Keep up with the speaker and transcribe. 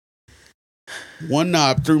One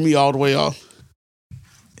knob threw me all the way off.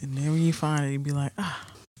 And then when you find it, you'd be like,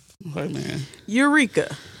 Like, man.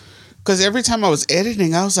 Eureka. Because every time I was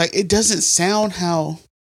editing, I was like, it doesn't sound how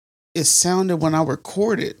it sounded when I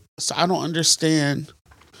recorded. So I don't understand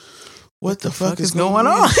what the fuck is going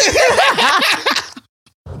on.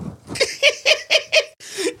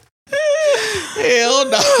 Hell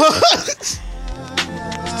no.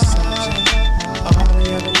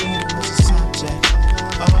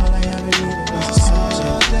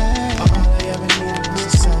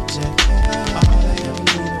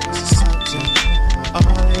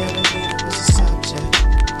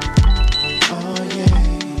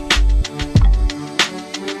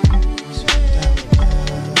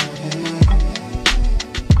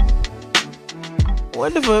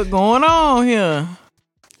 What the fuck going on here?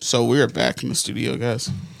 So we're back in the studio, guys.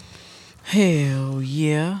 Hell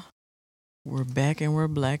yeah. We're back and we're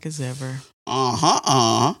black as ever.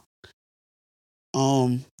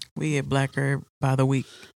 We get blacker by the week.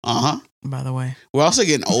 By the way. We're also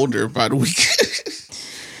getting older by the week.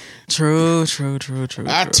 True.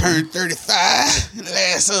 I turned 35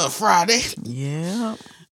 last Friday. Yeah.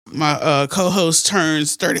 My co-host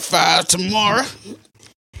turns 35 tomorrow.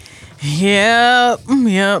 Yep.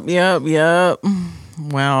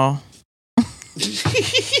 Wow.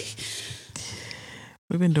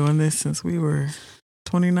 We've been doing this since we were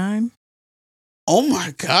 29. Oh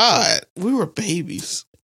my God. We were babies.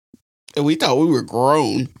 And we thought we were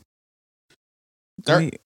grown.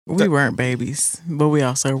 We weren't babies, but we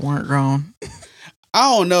also weren't grown.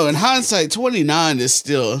 I don't know. In hindsight, 29 is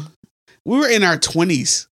still... We were in our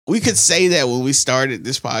 20s. We could say that when we started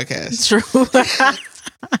this podcast. True.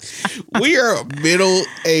 We are middle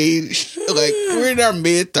age. Like, we're in our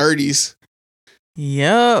mid-30s.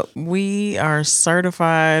 Yep. We are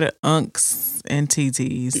certified unks and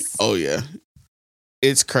TTs. Oh, yeah.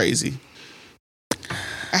 It's crazy.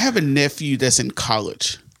 I have a nephew that's in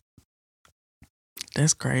college.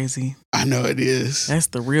 That's crazy. I know it is. That's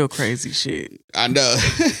the real crazy shit. I know.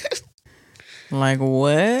 Like,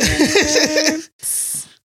 what?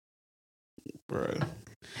 Bro.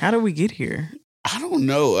 How did we get here? I don't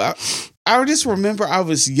know. I just remember I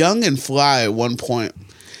was young and fly at one point,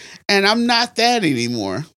 and I'm not that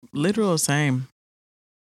anymore. Literal same.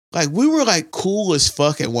 Like, we were like cool as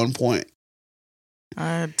fuck at one point.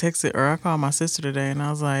 I called my sister today and I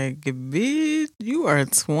was like, bitch, you are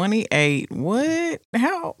 28. What?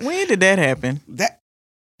 How? When did that happen?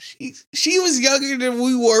 She was younger than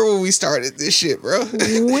we were when we started this shit, bro.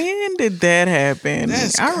 When did that happen?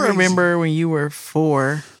 That's I crazy. remember when you were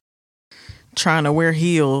 4 trying to wear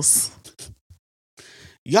heels.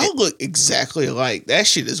 Y'all look exactly alike. That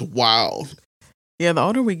shit is wild. Yeah, the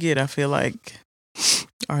older we get, I feel like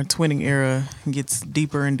our twinning era gets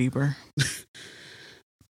deeper and deeper.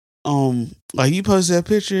 Like you posted that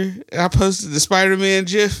picture, and I posted the Spider-Man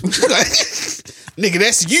gif. Like, nigga,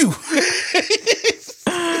 that's you.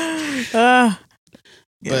 Yeah,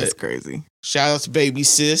 that's crazy. Shout out to baby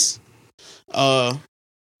sis. Y'all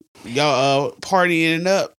partying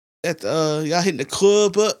up at the y'all hitting the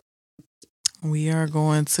club up. We are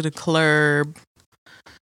going to the club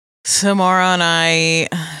tomorrow night.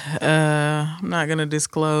 I'm not gonna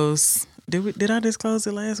disclose. Did I disclose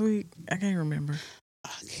it last week? I can't remember. I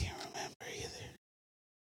can't remember either.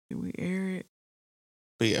 Did we air it?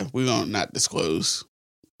 But yeah, we're gonna not disclose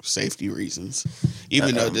safety reasons.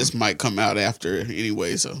 Even though this might come out after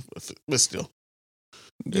anyway, so but still.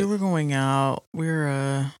 Yeah, we're going out.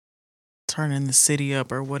 We're turning the city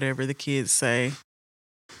up or whatever the kids say.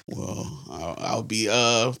 Well, I'll be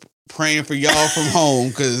praying for y'all from home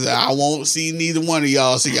because I won't see neither one of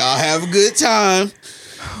y'all. So y'all have a good time.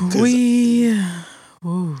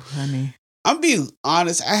 Honey. I'm being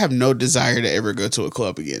honest. I have no desire to ever go to a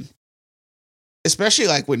club again, especially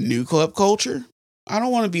like with new club culture. I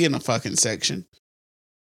don't want to be in a fucking section.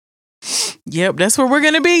 Yep, that's where we're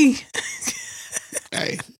gonna be.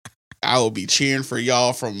 Hey, I will be cheering for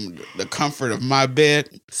y'all from the comfort of my bed.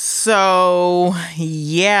 So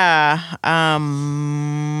yeah,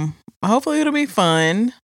 hopefully it'll be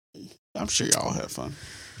fun. I'm sure y'all have fun.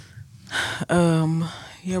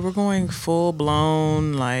 Yeah, we're going full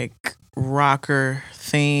blown like rocker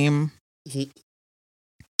theme. Mm-hmm.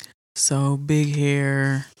 So big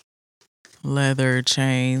hair, leather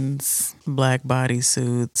chains, black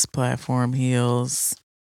bodysuits, platform heels,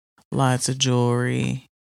 lots of jewelry,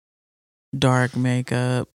 dark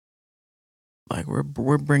makeup. Like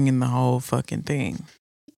we're bringing the whole fucking thing.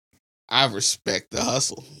 I respect the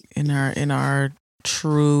hustle. In our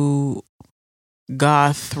true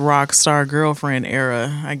goth rock star girlfriend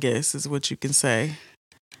era, I guess is what you can say.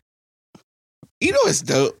 You know what's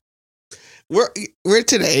dope? we're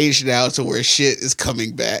to the age now to where shit is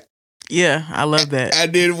coming back. Yeah, I love that.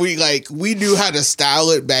 And then we knew how to style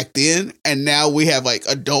it back then, and now we have like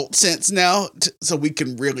adult sense now, so we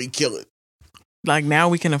can really kill it. Like now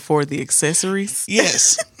we can afford the accessories.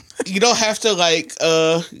 Yes. You don't have to like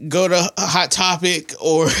go to Hot Topic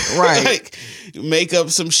or like make up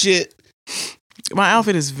some shit. My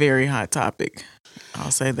outfit is very Hot Topic.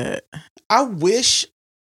 I'll say that. The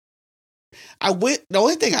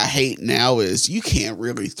only thing I hate now is you can't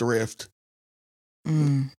really thrift.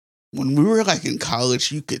 When we were like in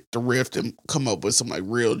college, you could thrift and come up with some like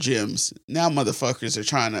real gems. Now motherfuckers are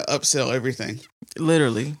trying to upsell everything.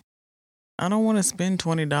 Literally. I don't want to spend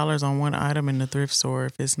 $20 on one item in the thrift store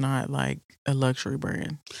if it's not like a luxury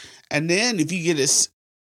brand. And then if you get this,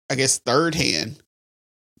 I guess, third hand,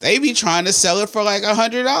 they be trying to sell it for like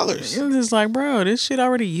 $100. It's just like, bro, this shit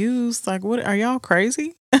already used. Like, what? Are y'all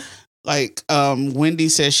crazy? Like, Wendy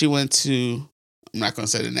said she went to, I'm not going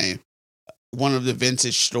to say the name, one of the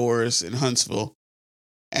vintage stores in Huntsville.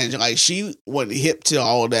 And like, she wasn't hip to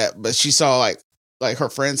all of that, but she saw like her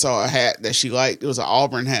friend saw a hat that she liked. It was an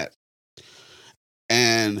Auburn hat.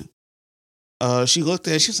 And she looked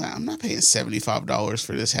at it. She was like, I'm not paying $75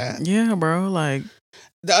 for this hat. Yeah, bro. Like,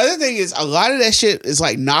 the other thing is a lot of that shit is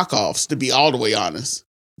like knockoffs, to be all the way honest.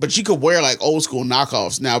 But you could wear like old school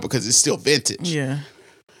knockoffs now because it's still vintage. Yeah.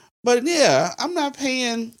 But yeah, I'm not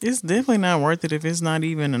paying. It's definitely not worth it if it's not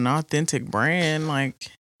even an authentic brand. Like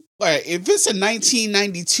if it's a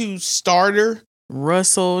 1992 starter,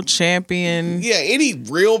 Russell, Champion. Yeah, any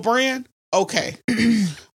real brand. Okay.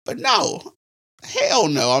 But no. Hell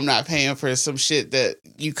no, I'm not paying for some shit that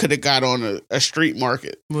you could have got on a street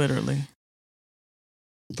market. Literally.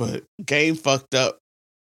 But game fucked up.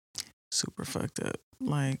 Super fucked up.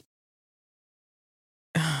 Like,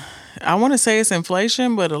 I want to say it's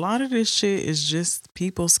inflation, but a lot of this shit is just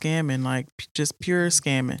people scamming, like just pure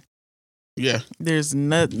scamming. Yeah. There's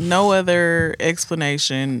no other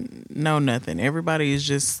explanation, no nothing. Everybody is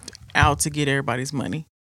just out to get everybody's money.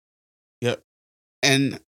 Yep.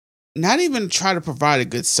 And not even try to provide a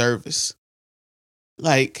good service.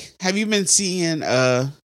 Like, have you been seeing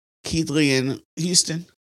Keith Lee in Houston?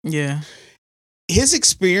 Yeah. His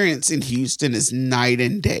experience in Houston is night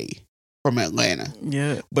and day from Atlanta.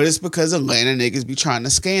 Yeah. But it's because Atlanta niggas be trying to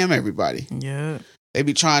scam everybody. Yeah. They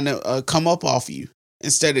be trying to come up off you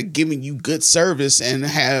instead of giving you good service and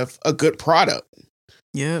have a good product.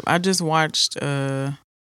 Yeah. I just watched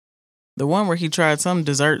the one where he tried some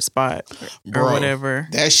dessert spot or whatever.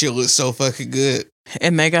 That shit was so fucking good.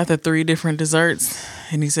 And they got the 3 different desserts.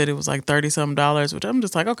 And he said it was like $30-something, which I'm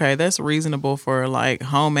just like, okay, that's reasonable for like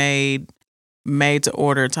homemade, made to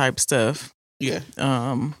order type stuff. Yeah.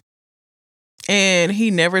 And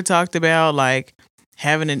he never talked about like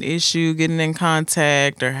having an issue, getting in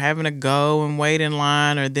contact, or having to go and wait in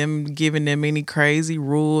line, or them giving them any crazy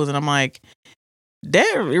rules. And I'm like,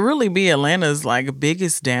 that really be Atlanta's like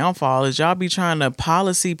biggest downfall is y'all be trying to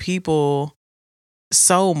policy people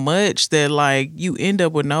so much that like you end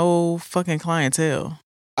up with no fucking clientele.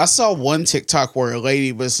 I saw one TikTok where a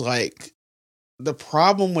lady was like, the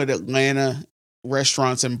problem with Atlanta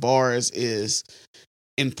restaurants and bars is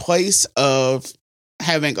in place of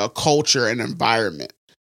having a culture and environment,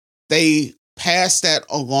 they pass that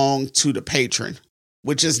along to the patron,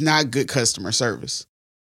 which is not good customer service.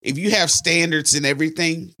 If you have standards and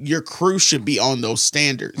everything, your crew should be on those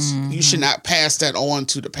standards. Mm-hmm. You should not pass that on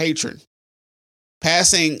to the patron.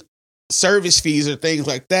 Passing service fees or things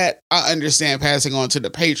like that, I understand passing on to the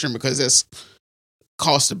patron because that's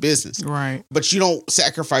cost of business. Right. But you don't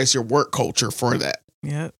sacrifice your work culture for that.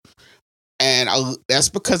 Yep. And that's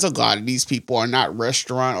because a lot of these people are not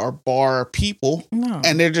restaurant or bar people. No.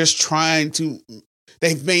 And they're just trying to,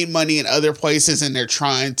 they've made money in other places and they're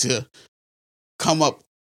trying to come up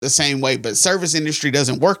the same way. But service industry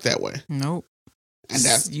doesn't work that way. Nope. And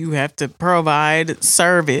that's, you have to provide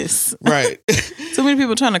service. Right. So many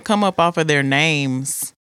people trying to come up off of their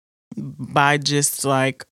names by just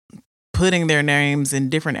like putting their names in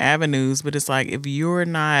different avenues. But it's like, if you're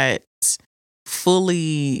not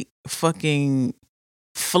fully fucking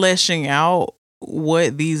fleshing out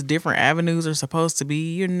what these different avenues are supposed to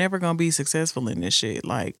be, you're never going to be successful in this shit.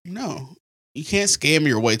 Like, no, you can't scam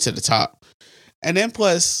your way to the top. And then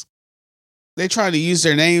plus, they try to use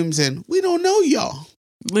their names and we don't know y'all.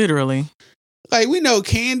 Literally. Like, we know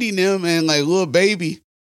Candy and them and like Lil Baby.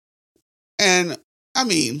 And I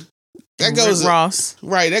mean, that goes Ross.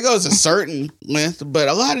 Right, that goes a certain length, but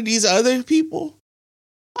a lot of these other people,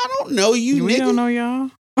 I don't know you, we nigga. don't know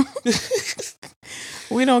y'all.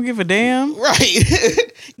 We don't give a damn.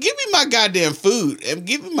 Right. Give me my goddamn food and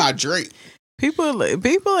give me my drink.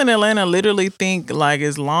 People in Atlanta literally think like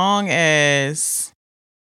as long as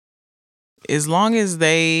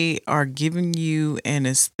they are giving you an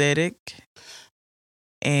aesthetic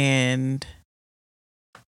and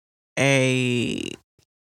a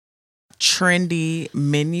trendy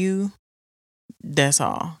menu, that's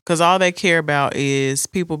all. Because all they care about is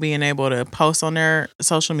people being able to post on their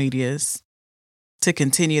social medias to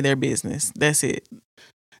continue their business. That's it.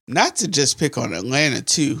 Not to just pick on Atlanta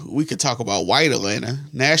too. We could talk about white Atlanta,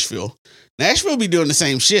 Nashville. Nashville be doing the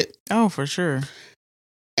same shit. Oh, for sure.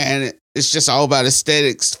 And it's just all about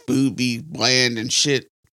aesthetics. Food be bland and shit.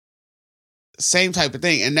 Same type of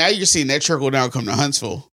thing. And now you're seeing that trickle down come to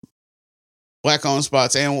Huntsville. Black owned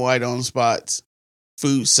spots and white owned spots.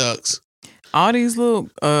 Food sucks. All these little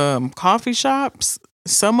coffee shops,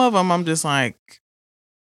 some of them I'm just like,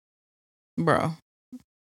 bro,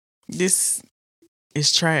 this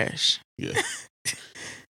is trash. Yeah.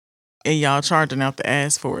 And y'all charging out the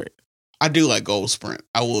ass for it. I do like Gold Sprint.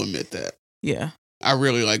 I will admit that. Yeah. I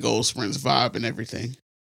really like Gold Sprint's vibe and everything.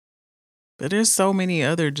 But there's so many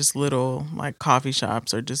other just little like coffee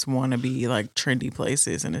shops or just want to be like trendy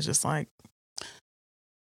places. And it's just like.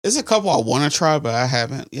 There's a couple I want to try, but I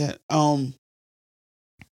haven't yet.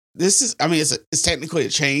 This is, I mean, it's technically a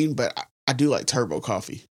chain, but I do like Turbo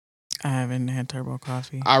Coffee. I haven't had Turbo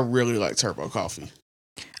Coffee. I really like Turbo Coffee.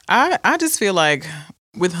 I just feel like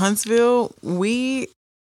with Huntsville, we're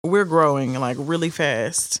growing like really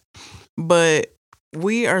fast, but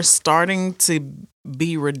we are starting to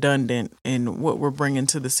be redundant in what we're bringing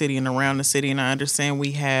to the city and around the city. And I understand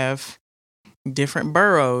we have different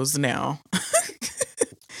boroughs now.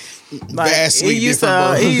 Like, Vastly it used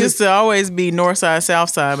to always be north side, south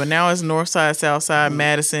side, but now it's north side, south side,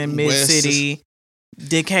 Madison, Mid City,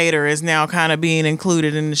 Decatur is now kind of being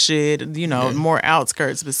included in the shit. You know, more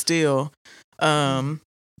outskirts, but still.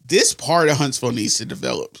 This part of Huntsville needs to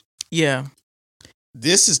develop. Yeah,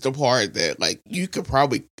 this is the part that like you could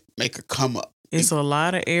probably make a come up. It's a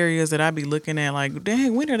lot of areas that I be looking at like,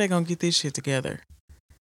 dang, when are they gonna get this shit together?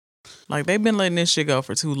 Like they've been letting this shit go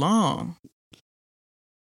for too long.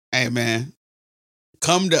 Hey man,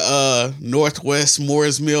 come to Northwest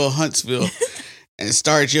Moores Mill, Huntsville, and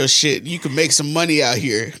start your shit. You can make some money out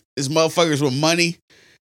here. There's motherfuckers with money.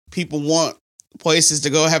 People want places to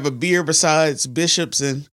go have a beer besides Bishops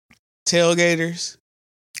and tailgaters.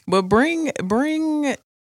 But bring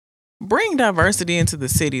diversity into the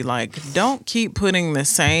city. Like, don't keep putting the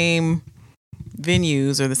same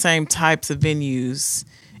venues or the same types of venues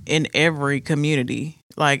in every community.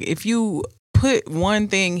 Like, if you put one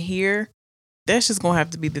thing here, that's just gonna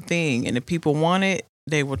have to be the thing. And if people want it,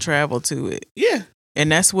 they will travel to it. Yeah.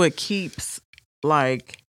 And that's what keeps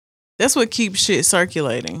shit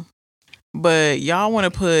circulating. But y'all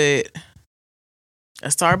want to put a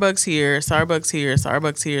Starbucks here, Starbucks here,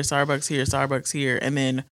 Starbucks here, Starbucks here, Starbucks here, and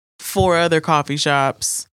then 4 other coffee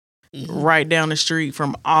shops right down the street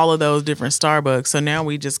from all of those different Starbucks. So now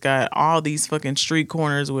we just got all these fucking street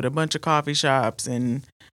corners with a bunch of coffee shops and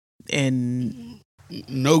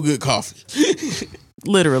no good coffee.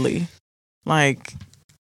 Literally. Like,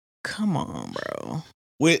 come on, bro.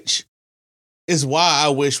 Which is why I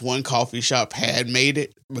wish one coffee shop had made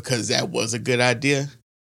it, because that was a good idea.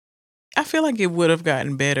 I feel like it would have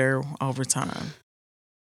gotten better over time.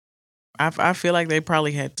 I feel like they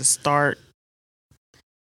probably had to start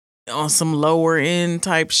on some lower end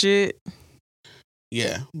type shit.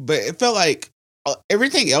 Yeah, but it felt like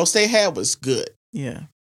everything else they had was good. Yeah.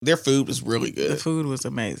 Their food was really good. The food was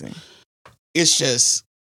amazing. It's just,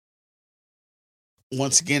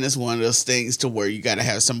 once again, it's one of those things to where you got to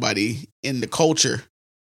have somebody in the culture.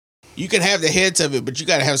 You can have the heads of it, but you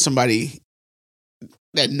got to have somebody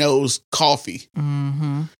that knows coffee.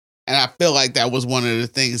 Mm-hmm. And I feel like that was one of the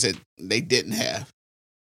things that they didn't have.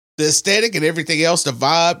 The aesthetic and everything else, the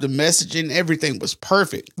vibe, the messaging, everything was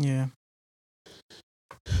perfect. Yeah.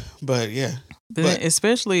 But yeah. But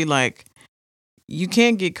especially like, you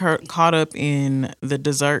can't get caught up in the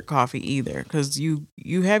dessert coffee either, because you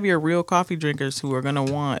have your real coffee drinkers who are going to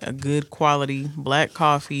want a good quality black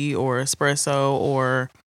coffee or espresso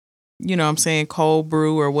or, you know what I'm saying, cold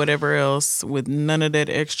brew or whatever else with none of that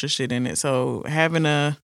extra shit in it. So having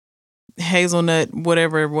a hazelnut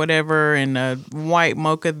whatever and a white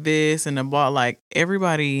mocha this and a blah, like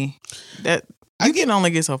everybody, that you can only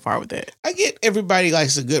get so far with that. I get everybody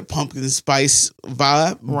likes a good pumpkin spice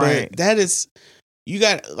vibe, right? But that is, you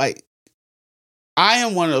got, like, I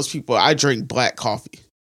am one of those people, I drink black coffee.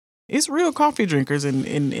 It's real coffee drinkers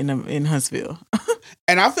in Huntsville.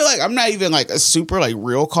 And I feel like I'm not even like a super like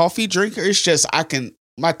real coffee drinker. It's just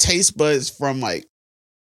my taste buds from like,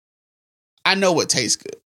 I know what tastes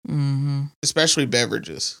good. Mm-hmm. especially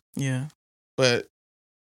beverages. Yeah. But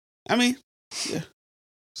I mean, yeah,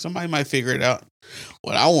 somebody might figure it out.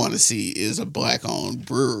 What I want to see is a black-owned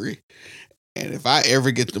brewery, and if I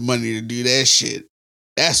ever get the money to do that shit,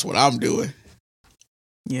 that's what I'm doing.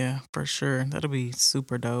 Yeah, for sure. That'll be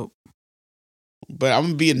super dope. But I'm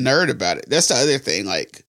gonna be a nerd about it. That's the other thing.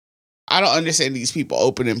 Like, I don't understand these people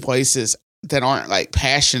opening places that aren't like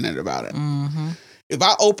passionate about it. Mm-hmm. If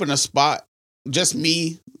I open a spot, just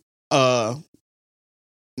me,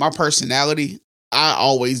 my personality, I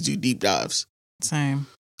always do deep dives. Same.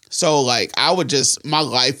 So like my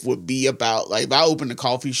life would be about, like, if I opened a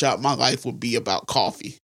coffee shop, my life would be about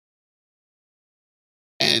coffee.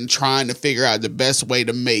 And trying to figure out the best way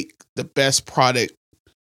to make the best product.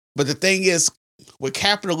 But the thing is, with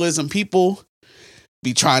capitalism, people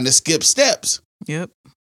be trying to skip steps. Yep.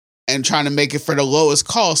 And trying to make it for the lowest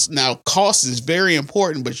cost. Now, cost is very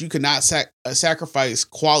important, but you cannot sacrifice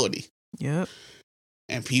quality. Yep.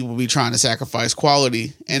 And people be trying to sacrifice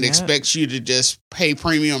quality and expect you to just pay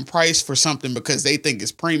premium price for something because they think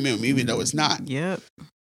it's premium, even though it's not. Yep.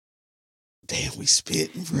 Damn, we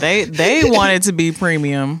spit. They want it to be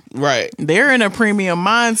premium. Right. They're in a premium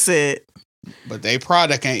mindset. But they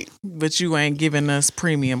product ain't. But you ain't giving us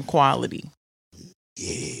premium quality.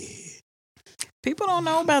 Yeah. People don't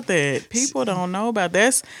know about that. People don't know about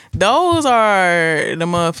that. Those are the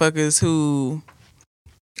motherfuckers who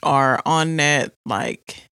are on that,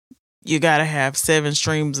 like, you gotta have 7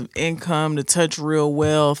 streams of income to touch real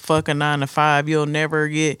wealth. Fuck a 9 to 5. You'll never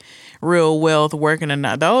get real wealth working or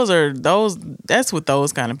not. That's what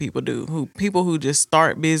those kind of people do. People who just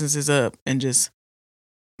start businesses up and just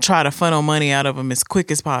try to funnel money out of them as quick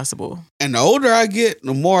as possible. And the older I get,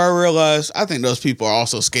 the more I realize I think those people are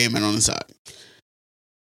also scamming on the side.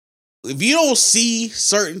 If you don't see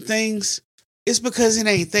certain things, it's because it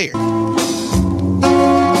ain't there.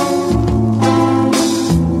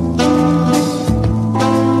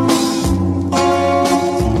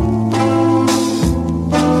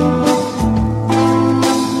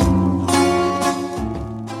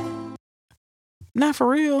 Not for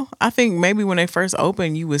real. I think maybe when they first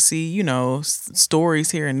opened, you would see,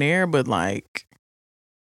 stories here and there, but like,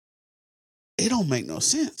 it don't make no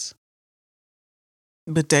sense.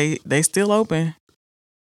 But they still open.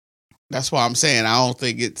 That's why I'm saying I don't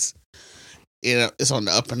think it's on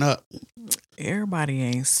the up and up. Everybody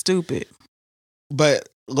ain't stupid. But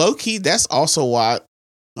low key, that's also why,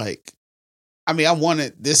 like, I mean, I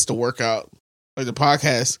wanted this to work out, like the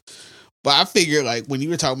podcast. But I figured, like, when you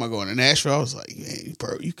were talking about going to Nashville, I was like, hey,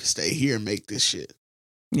 bro, you can stay here and make this shit.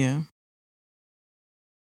 Yeah.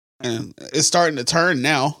 And it's starting to turn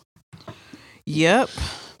now. Yep.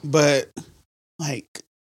 But, like,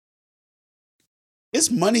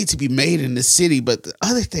 it's money to be made in the city. But the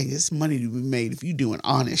other thing is money to be made if you doing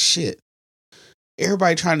honest shit.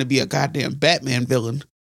 Everybody trying to be a goddamn Batman villain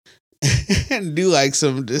and do, like,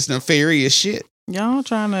 some this nefarious shit. Y'all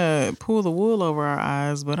trying to pull the wool over our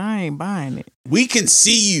eyes, but I ain't buying it. We can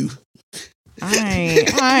see you. I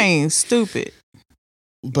ain't stupid.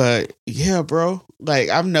 But yeah, bro. Like,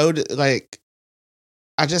 I've noticed, like,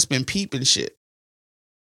 I just been peeping shit.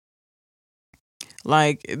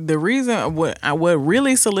 Like, the reason what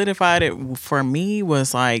really solidified it for me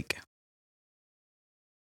was like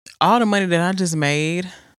all the money that I just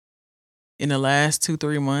made in the last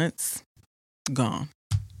 2-3 months gone.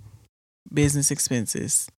 Business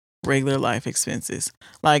expenses, regular life expenses.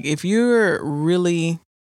 Like, if you're really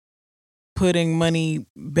putting money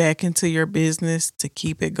back into your business to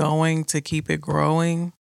keep it going, to keep it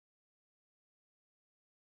growing,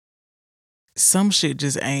 some shit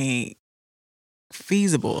just ain't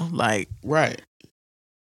feasible. Like, right.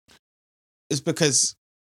 It's because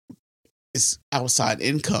it's outside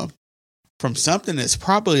income from something that's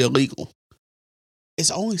probably illegal.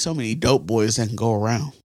 It's only so many dope boys that can go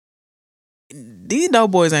around. These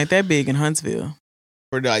dope boys ain't that big in Huntsville.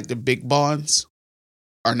 Or like the big bonds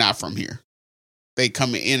are not from here. They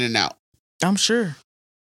come in and out. I'm sure.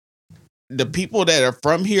 The people that are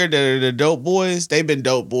from here that are the dope boys, they've been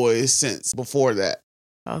dope boys since before that.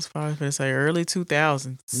 I was probably going to say early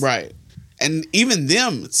 2000s. Right. And even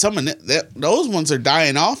them, some of those ones are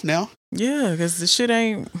dying off now. Yeah, because the shit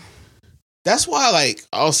ain't. That's why, like,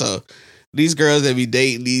 also, these girls that be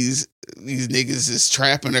dating these niggas is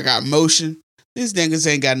trapping or got motion. These niggas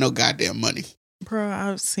ain't got no goddamn money. Bro,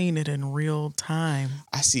 I've seen it in real time.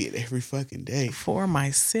 I see it every fucking day. For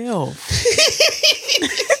myself.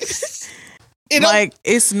 Like,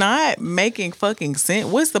 it's not making fucking sense.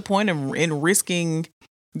 What's the point in risking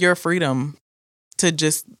your freedom to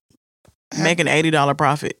just make an $80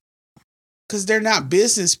 profit? Because they're not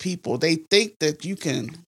business people. They think that you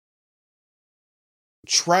can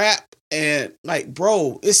trap and like,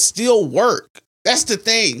 bro, it's still work. That's the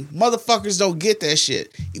thing. Motherfuckers don't get that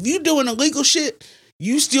shit. If you doing illegal shit,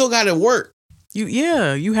 you still gotta work.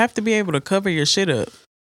 You have to be able to cover your shit up.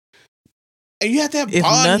 And you have to have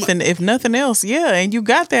bond. If nothing else, yeah, and you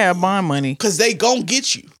got to have bond money. Because they gon'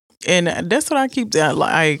 get you. And that's what I keep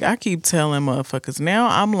I keep telling motherfuckers. Now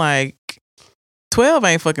I'm like, 12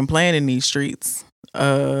 ain't fucking playing in these streets.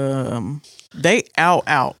 They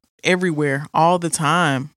out everywhere all the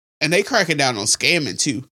time. And they cracking down on scamming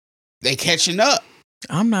too. They catching up.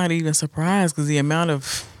 I'm not even surprised because the amount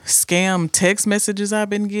of scam text messages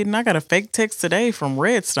I've been getting. I got a fake text today from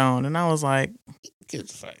Redstone, and I was like, get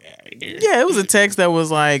the fuck out of here. Yeah, it was a text that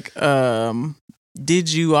was like,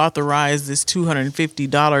 did you authorize this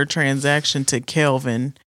 $250 transaction to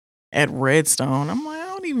Kelvin at Redstone? I'm like, I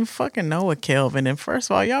don't even fucking know a Kelvin. And first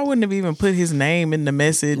of all, y'all wouldn't have even put his name in the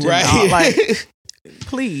message. Right. And all, like,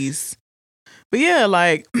 please. But yeah,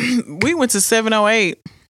 like, we went to 708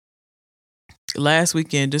 last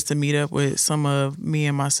weekend just to meet up with some of me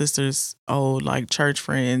and my sister's old, like, church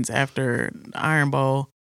friends after Iron Bowl.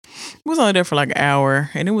 We was only there for like an hour,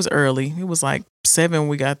 and it was early. It was like 7 when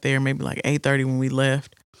we got there, maybe like 8:30 when we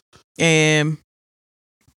left. And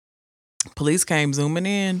police came zooming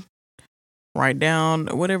in right down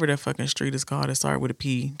whatever that fucking street is called. It started with a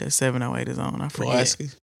P that 708 is on. I forget. Pulaski?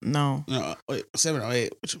 No, wait,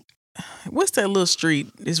 708. What's that little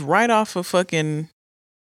street? It's right off of fucking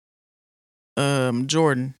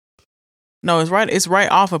Jordan. No, it's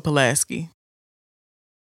right off of Pulaski.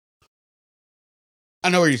 I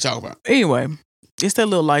know what you're talking about. Anyway, it's that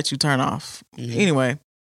little light you turn off. Mm-hmm. Anyway,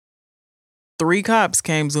 3 cops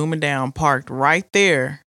came zooming down, parked right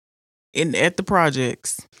there at the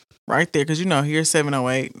projects. Right there. Because, you know, here's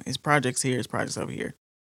 708. It's projects here. It's projects over here.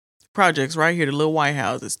 Projects right here, the little white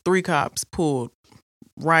houses. 3 cops pulled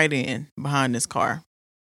right in behind this car.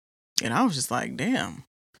 And I was just like, damn.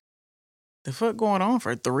 The fuck going on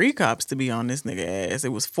for 3 cops to be on this nigga ass?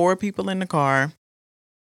 It was 4 people in the car.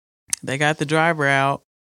 They got the driver out.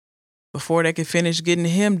 Before they could finish getting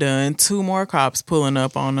him done, 2 more cops pulling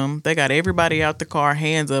up on them. They got everybody out the car,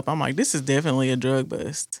 hands up. I'm like, this is definitely a drug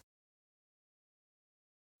bust.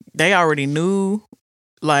 They already knew.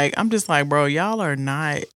 Like, I'm just like, bro, y'all are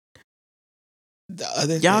not.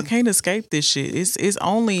 Y'all can't escape this shit. It's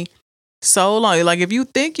only so long. Like, if you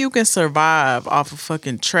think you can survive off of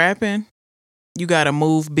fucking trapping, you got to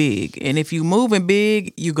move big. And if you moving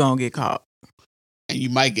big, you gonna get caught. And you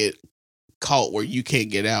might get caught where you can't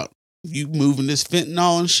get out. You moving this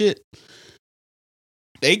fentanyl and shit,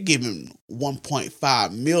 they give him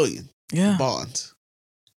 1.5 million bonds.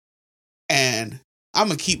 And I'm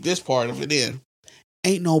going to keep this part of it in.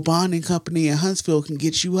 Ain't no bonding company in Huntsville can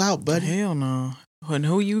get you out, buddy. Hell no. And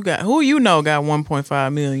who you know got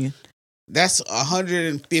 1.5 million? That's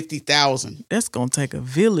 150,000. That's going to take a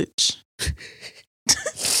village.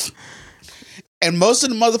 And most of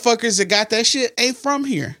the motherfuckers that got that shit ain't from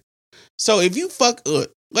here. So if you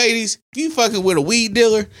ladies, if you fucking with a weed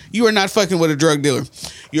dealer, you are not fucking with a drug dealer.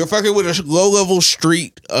 You're fucking with a low-level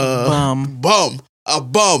street bum. A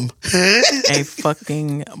bum. A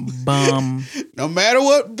fucking bum. No matter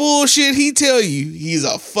what bullshit he tell you, he's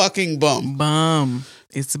a fucking bum. Bum.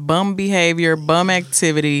 It's bum behavior, bum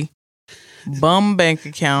activity, bum bank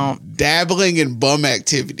account. Dabbling in bum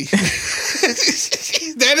activity.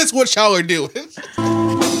 That is what y'all are doing.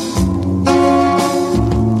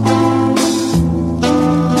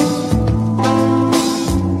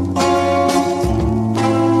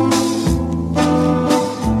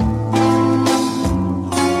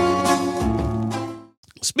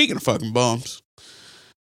 Speaking of fucking bums,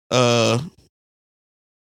 have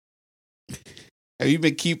you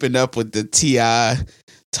been keeping up with the T.I,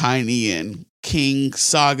 Tiny, and King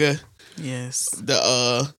saga? Yes.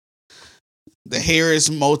 The Harris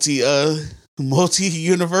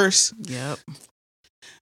multi-universe? Yep.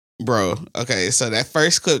 Bro, okay, so that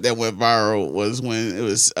first clip that went viral was when it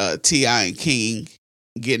was T.I and King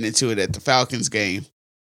getting into it at the Falcons game,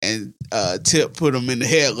 and Tip put him in the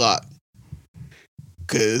headlock.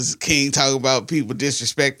 Cause King talking about people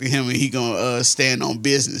disrespecting him and he gonna stand on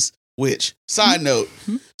business. Which, side note,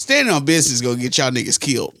 standing on business is gonna get y'all niggas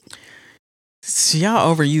killed. So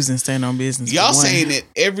y'all overusing stand on business. Y'all saying it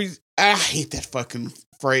I hate that fucking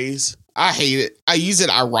phrase. I hate it. I use it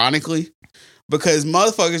ironically because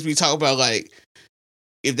motherfuckers be talking about like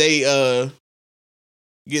if they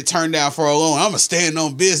get turned down for a loan, I'm gonna stand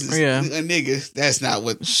on business. Yeah, nigga, that's not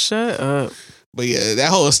what. Shut up. But yeah, that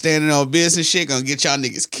whole standing on business shit gonna get y'all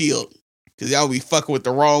niggas killed. Cause y'all be fucking with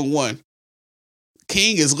the wrong one.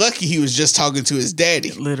 King is lucky he was just talking to his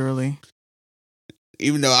daddy. Literally.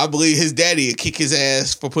 Even though I believe his daddy would kick his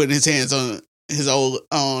ass for putting his hands on his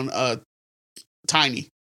Tiny.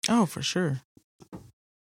 Oh, for sure.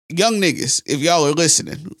 Young niggas, if y'all are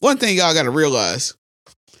listening, one thing y'all got to realize,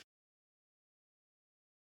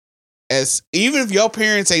 even if your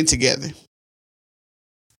parents ain't together,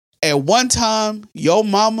 at one time, your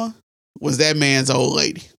mama was that man's old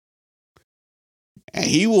lady. And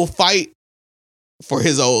he will fight for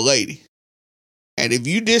his old lady. And if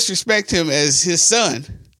you disrespect him as his son,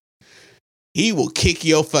 he will kick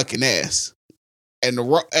your fucking ass. And the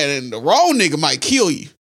wrong nigga might kill you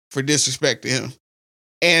for disrespecting him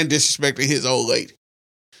and disrespecting his old lady.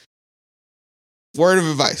 Word of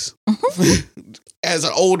advice. As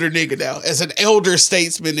an older nigga now, as an elder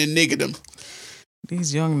statesman in niggerdom.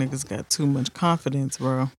 These young niggas got too much confidence,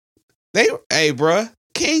 bro. Hey, bro,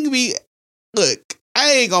 King be, look,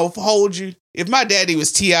 I ain't gonna hold you. If my daddy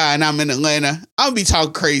was T.I. and I'm in Atlanta, I'll be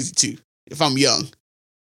talking crazy too if I'm young.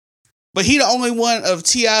 But he the only one of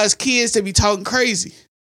T.I.'s kids that be talking crazy.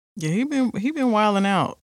 Yeah, he been wilding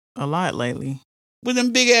out a lot lately. With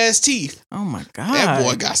them big ass teeth. Oh my God. That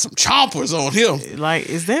boy got some chompers on him. Like,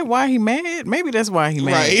 is that why he mad? Maybe that's why he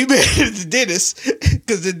mad. Right, he mad at the dentist.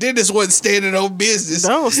 Because the dentist wasn't standing on business.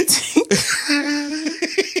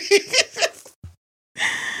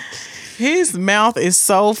 His mouth is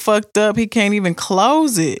so fucked up, he can't even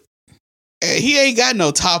close it. And he ain't got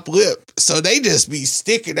no top lip. So they just be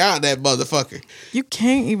sticking out that motherfucker. You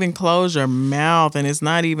can't even close your mouth, and it's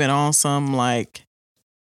not even on some, like,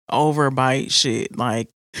 overbite shit. Like,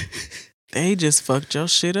 they just fucked your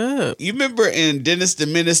shit up. You remember in Dennis the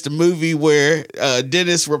Menace, the movie where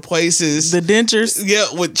Dennis replaces the dentures? Yeah,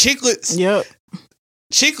 with chiclets. Yep.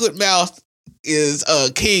 Chiclet mouth is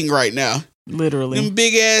King right now. Literally. Them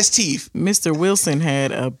big ass teeth. Mr. Wilson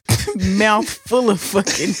had a mouth full of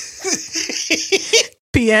fucking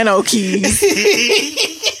piano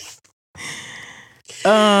keys.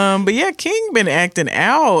 But yeah, King been acting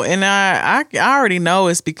out, and I already know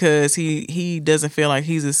it's because he doesn't feel like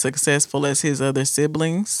he's as successful as his other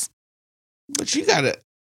siblings. But you gotta.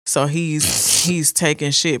 So he's taking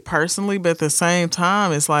shit personally, but at the same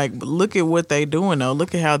time, it's like, look at what they doing though.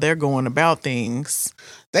 Look at how they're going about things.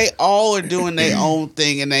 They all are doing their own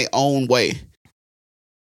thing in their own way.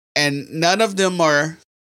 And none of them are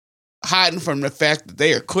hiding from the fact that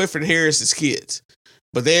they are Clifford Harris's kids.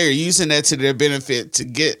 But they are using that to their benefit to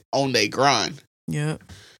get on their grind. Yep.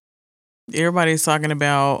 Everybody's talking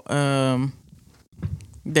about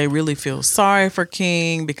they really feel sorry for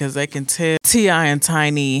King because they can tell T.I and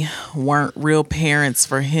Tiny weren't real parents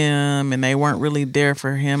for him and they weren't really there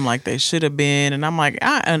for him like they should have been. And I'm like,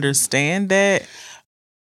 I understand that.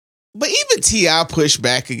 But even T.I pushed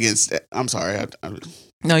back against that. I'm sorry.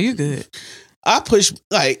 No, you're good.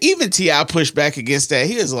 Even T.I pushed back against that.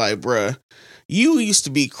 He was like, bruh, you used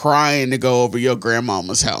to be crying to go over your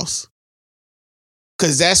grandmama's house.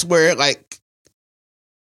 Cause that's where like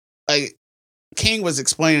King was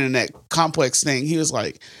explaining that complex thing. He was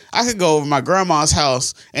like, I could go over my grandma's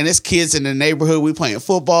house and there's kids in the neighborhood. We playing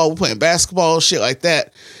football, we playing basketball, shit like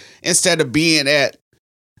that. Instead of being at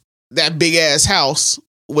that big ass house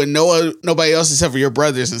with nobody else except for your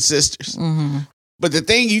brothers and sisters. Mm-hmm. But the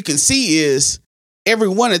thing you can see is every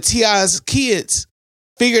one of T.I.'s kids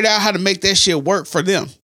figured out how to make that shit work for them.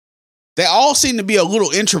 They all seem to be a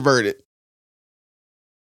little introverted.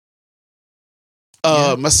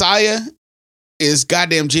 Messiah is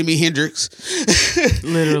goddamn Jimi Hendrix.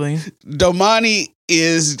 Literally. Domani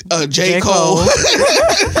is J. Cole.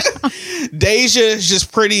 Deja is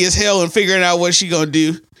just pretty as hell and figuring out what she gonna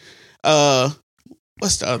do.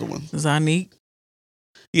 What's the other one? Zanique.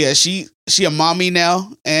 Yeah, she a mommy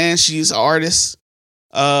now and she's an artist.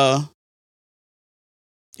 And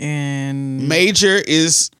Major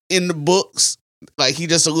is in the books. Like he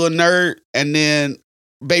just a little nerd. And then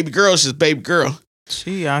Baby Girl's just Baby Girl.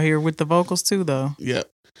 She out here with the vocals too though. Yep.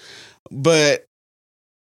 But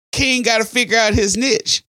King got to figure out his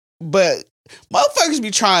niche. But motherfuckers be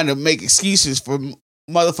trying to make excuses for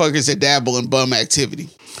motherfuckers that dabble in bum activity.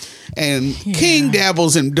 And King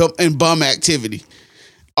dabbles in bum activity.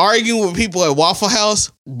 Arguing with people at Waffle House,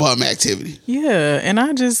 bum activity. Yeah, and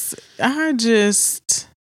I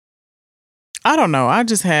don't know. I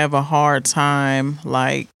just have a hard time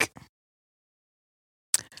like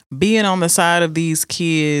being on the side of these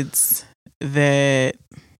kids that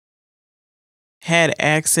had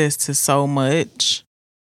access to so much,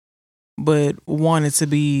 but wanted to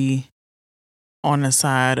be on the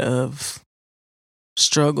side of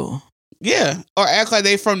struggle. Yeah, or act like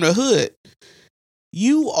they from the hood.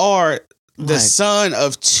 You are the son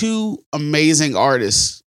of two amazing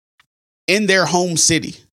artists in their home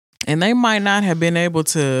city. And they might not have been able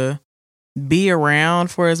to be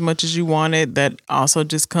around for as much as you wanted. That also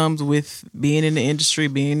just comes with being in the industry,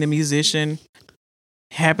 being a musician.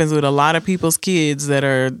 Happens with a lot of people's kids that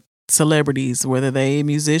are celebrities, whether they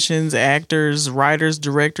musicians, actors, writers,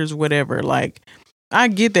 directors, whatever. Like, I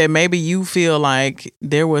get that maybe you feel like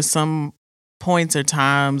there was some points or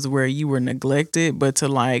times where you were neglected, but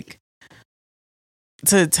to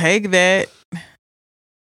take that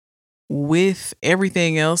with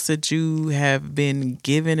everything else that you have been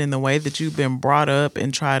given and the way that you've been brought up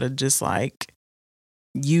and try to just like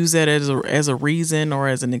use that as a reason or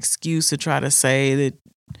as an excuse to try to say that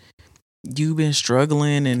you've been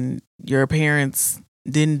struggling and your parents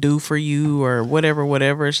didn't do for you or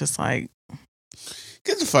whatever. It's just like,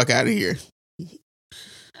 get the fuck out of here.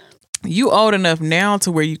 You old enough now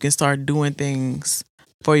to where you can start doing things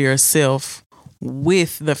for yourself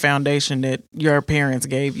with the foundation that your parents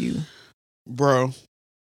gave you. Bro,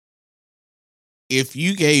 if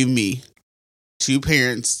you gave me two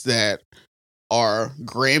parents that are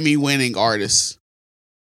Grammy winning artists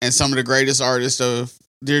and some of the greatest artists of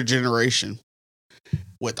their generation,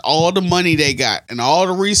 with all the money they got and all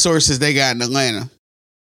the resources they got in Atlanta,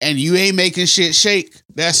 and you ain't making shit shake,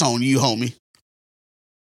 that's on you, homie.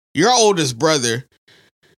 Your oldest brother,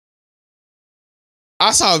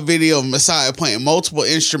 I saw a video of Messiah playing multiple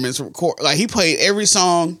instruments. Like, he played every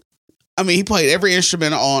song. I mean, he played every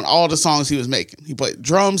instrument on all the songs he was making. He played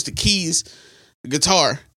drums, the keys, the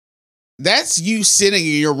guitar. That's you sitting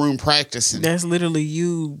in your room practicing. That's literally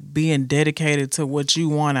you being dedicated to what you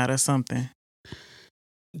want out of something.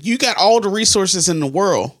 You got all the resources in the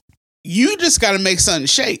world. You just got to make something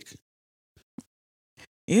shake.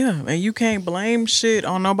 Yeah, and you can't blame shit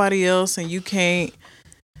on nobody else, and you can't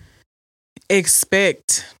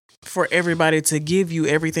expect for everybody to give you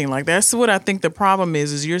everything. Like, that's what I think the problem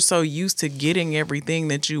is you're so used to getting everything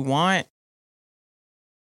that you want,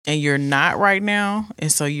 and you're not right now,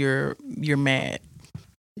 and so you're mad.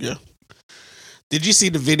 Yeah. Did you see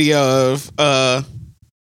the video of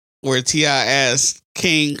where T.I asked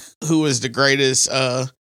King who was the greatest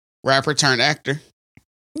rapper turned actor?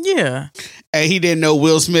 Yeah. And he didn't know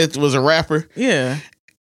Will Smith was a rapper. Yeah.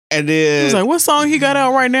 And then he was like, what song he got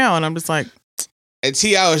out right now? And I'm just like, and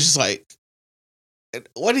T.I was just like,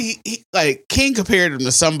 what he like, King compared him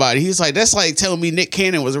to somebody. He's like, that's like telling me Nick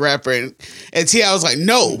Cannon was a rapper. And T.I was like,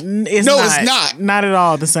 no, it's not. Not at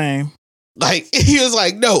all the same. Like, he was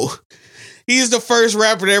like, no, he's the first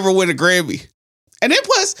rapper to ever win a Grammy. And then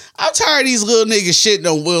plus, I'm tired of these little niggas shitting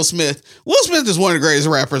on Will Smith. Will Smith is one of the greatest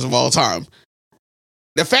rappers of all time.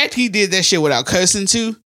 The fact he did that shit without cussing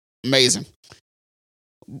too, amazing.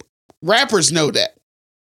 Rappers know that.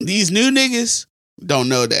 These new niggas don't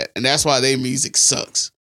know that. And that's why their music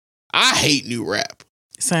sucks. I hate new rap.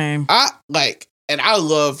 Same. And I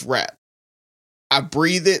love rap. I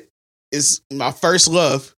breathe it. It's my first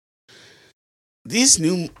love. These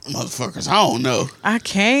new motherfuckers, I don't know. I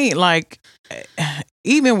can't, like,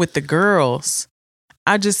 even with the girls,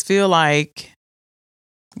 I just feel like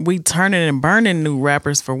we turning and burning new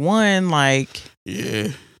rappers for one. Like, yeah,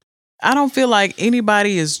 I don't feel like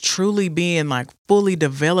anybody is truly being like fully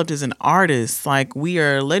developed as an artist. Like, we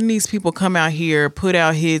are letting these people come out here, put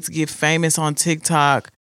out hits, get famous on TikTok.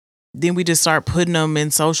 Then we just start putting them in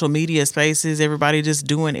social media spaces. Everybody just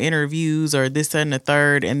doing interviews or this, that, and the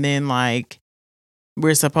third. And then like,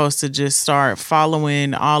 we're supposed to just start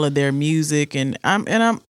following all of their music. And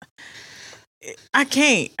I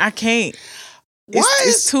can't.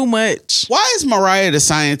 It's too much. Why is Mariah the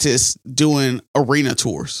Scientist doing arena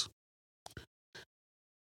tours?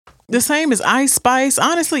 The same as Ice Spice.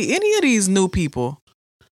 Honestly, any of these new people.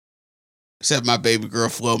 Except my baby girl,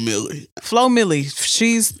 Flo Milli. Flo Milli,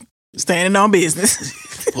 she's standing on business.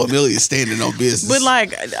 Flo Milli is standing on business. But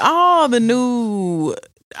like all the new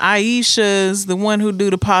Aisha's, the one who do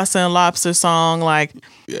the pasta and lobster song, like,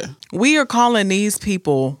 yeah, we are calling these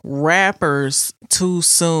people rappers too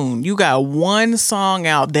soon. You got one song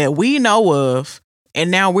out that we know of, and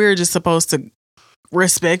now we're just supposed to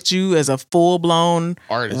respect you as a full-blown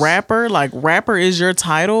artist, rapper. Like, rapper is your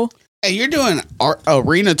title. And you're doing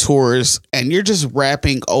arena tours, and you're just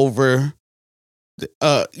rapping over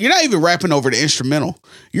you're not even rapping over the instrumental.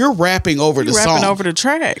 You're rapping over the song. Rapping over the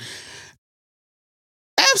track.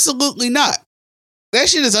 Absolutely not. That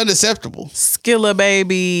shit is unacceptable. Skilla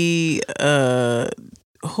Baby.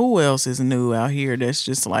 Who else is new out here that's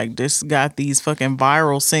just like, just got these fucking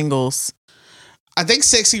viral singles? I think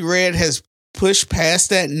Sexy Red has pushed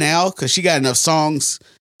past that now because she got enough songs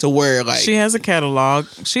to where, like, she has a catalog.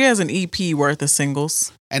 She has an EP worth of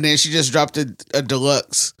singles. And then she just dropped a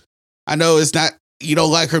deluxe. I know it's not, you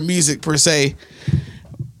don't like her music per se,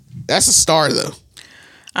 That's a star though.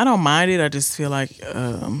 I don't mind it. I just feel like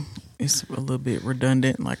it's a little bit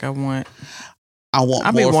redundant. Like I want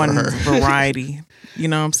more for her. Variety. You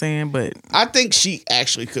know what I'm saying? But I think she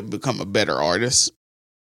actually could become a better artist.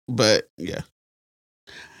 But yeah.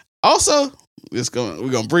 Also, we're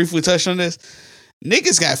gonna briefly touch on this.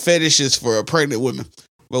 Niggas got fetishes for pregnant women.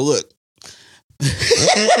 Well, look.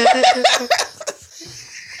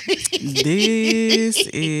 This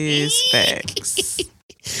is facts.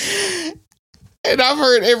 And I've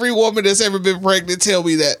heard every woman that's ever been pregnant tell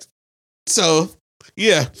me that. So,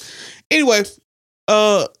 yeah. Anyway,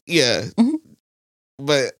 yeah. Mm-hmm.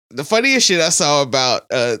 But the funniest shit I saw about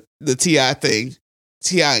the T.I. thing,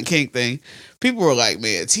 T.I. and King thing, people were like,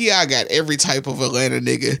 man, T.I. got every type of Atlanta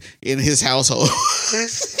nigga in his household.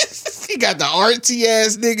 He got the artsy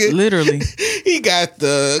ass nigga. Literally. He got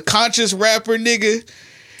the conscious rapper nigga.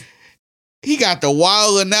 He got the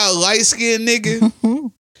wild and out light skinned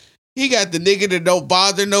nigga. He got the nigga that don't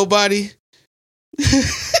bother nobody.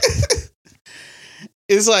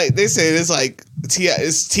 It's like they said it's like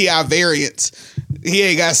T.I. variants. He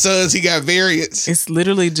ain't got sons, he got variants. It's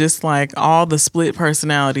literally just like all the split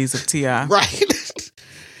personalities of T.I. Right.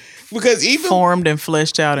 Because even formed and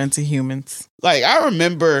fleshed out into humans. Like I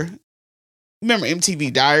remember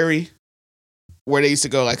MTV Diary, where they used to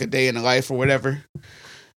go like a day in the life or whatever.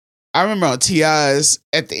 I remember on T.I.'s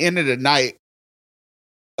at the end of the night,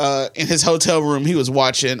 in his hotel room, he was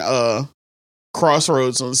watching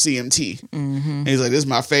Crossroads on CMT. Mm-hmm. And he's like, this is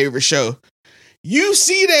my favorite show. You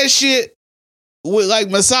see that shit with like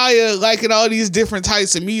Messiah liking all these different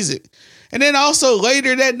types of music. And then also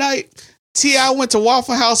later that night, T.I. went to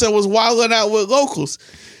Waffle House and was wilding out with locals.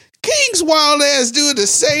 King's wild ass doing the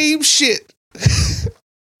same shit.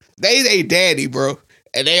 They daddy, bro.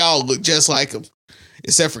 And they all look just like him.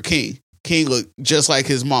 Except for King. King looked just like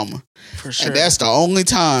his mama. For sure. And that's the only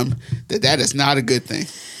time that is not a good thing.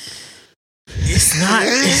 It's not.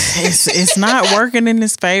 It's not working in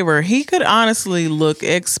his favor. He could honestly look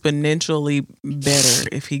exponentially better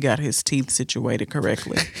if he got his teeth situated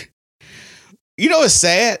correctly. You know what's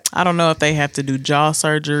sad? I don't know if they have to do jaw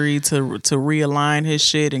surgery to realign his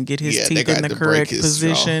shit and get his teeth in the correct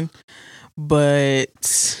position. Jaw.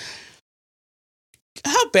 But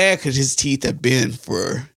how bad could his teeth have been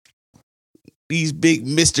for these big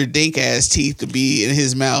Mr. Dink ass teeth to be in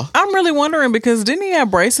his mouth? I'm really wondering because didn't he have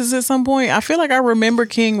braces at some point? I feel like I remember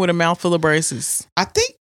King with a mouthful of braces. I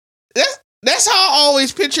think that's how I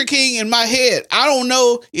always picture King in my head. I don't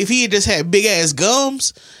know if he just had big ass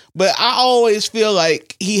gums, but I always feel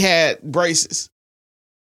like he had braces.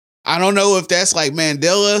 I don't know if that's like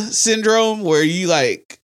Mandela syndrome where you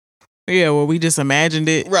like... Yeah, well, we just imagined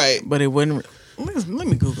it. Right. But it wouldn't... Let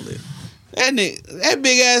me Google it. That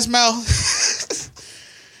big ass mouth.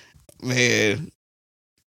 Man.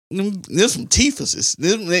 There's some teethuses.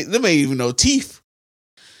 Them ain't even no teeth.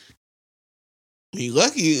 He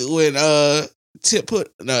lucky when Tip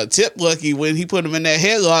lucky when he put him in that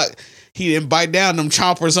headlock, he didn't bite down them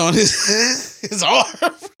chompers on his arm.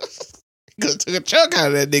 He could have took a chunk out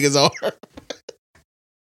of that nigga's arm.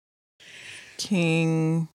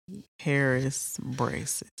 King Harris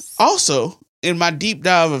braces. Also, in my deep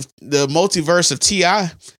dive of the multiverse of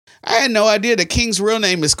T.I., I had no idea that King's real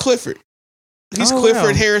name is Clifford. He's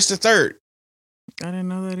Clifford Harris III. I didn't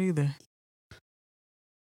know that either.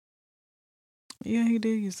 Yeah, he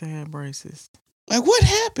did used to have braces. Like, what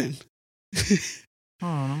happened? Hold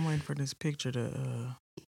on, I'm waiting for this picture to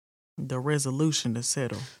the resolution to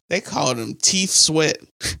settle. They called him Teeth Sweat.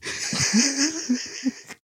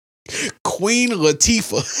 Queen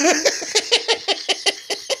Latifah.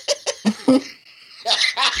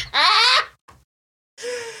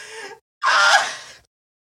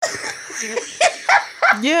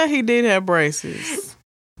 Yeah, he did have braces.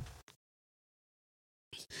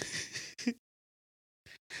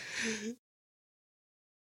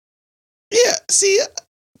 Yeah, see,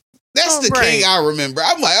 that's the right. King I remember.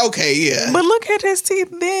 I'm like, okay, yeah. But look at his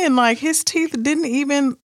teeth then. Like, his teeth didn't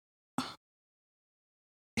even...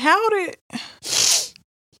 How did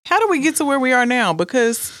we get to where we are now?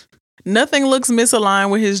 Because nothing looks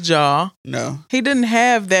misaligned with his jaw. No. He didn't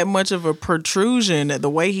have that much of a protrusion the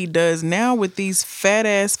way he does now with these fat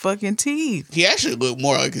ass fucking teeth. He actually looked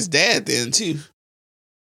more like his dad then, too.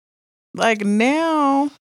 Like,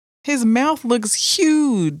 now, his mouth looks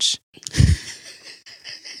huge.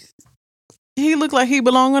 He looked like he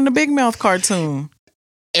belonged on the Big Mouth cartoon.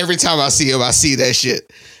 Every time I see him, I see that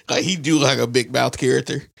shit. Like, he do like a Big Mouth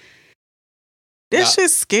character. That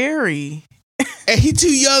shit's scary. And he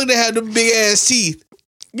too young to have the big ass teeth.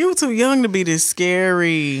 You too young to be this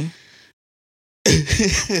scary.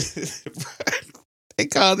 And They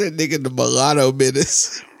call that nigga the mulatto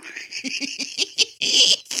menace.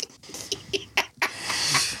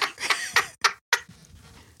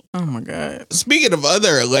 Oh my God. Speaking of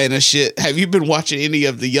other Atlanta shit, have you been watching any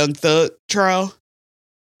of the Young Thug trial?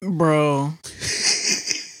 Bro.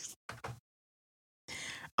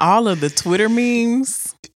 All of the Twitter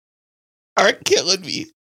memes are killing me.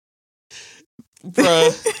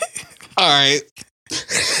 Bruh. All right.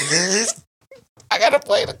 I gotta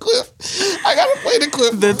play the clip.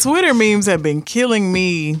 The Twitter memes have been killing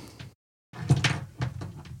me.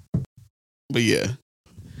 But yeah.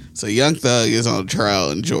 So Young Thug is on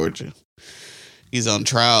trial in Georgia. He's on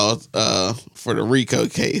trial for the Rico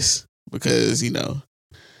case because, you know,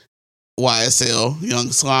 YSL,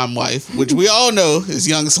 Young Slime Wife, which we all know is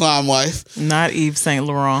Young Slime Wife. Not Yves Saint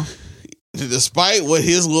Laurent. Despite what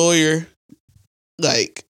his lawyer,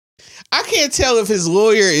 like, I can't tell if his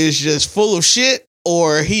lawyer is just full of shit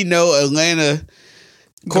or he know Atlanta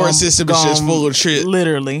court system is just full of shit.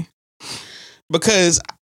 Literally. Because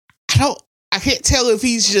I can't tell if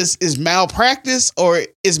he's just is malpractice or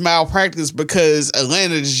is malpractice because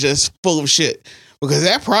Atlanta is just full of shit. Because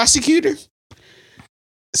that prosecutor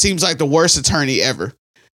seems like the worst attorney ever.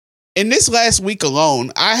 In this last week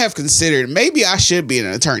alone, I have considered maybe I should be an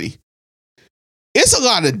attorney. It's a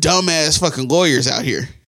lot of dumbass fucking lawyers out here.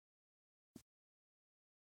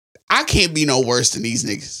 I can't be no worse than these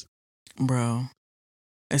niggas. Bro.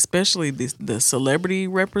 Especially the celebrity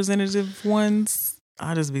representative ones.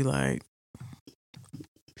 I just be like,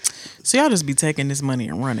 so y'all just be taking this money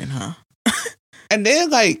and running, huh? And then,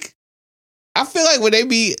 like, I feel like when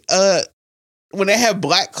they have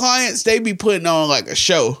black clients, they be putting on like a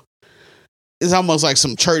show. It's almost like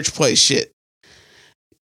some church play shit.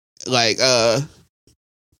 Like,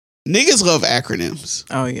 niggas love acronyms.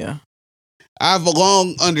 Oh yeah. I've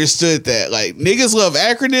long understood that. Like, niggas love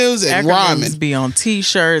acronyms and rhyming. Be on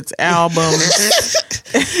t-shirts, albums,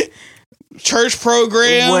 church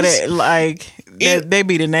programs. They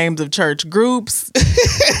be the names of church groups.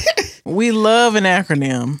 We love an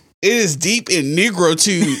acronym. It is deep in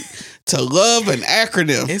Negrotude to love an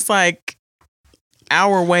acronym. It's like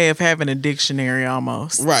our way of having a dictionary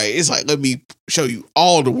almost. Right. It's like, let me show you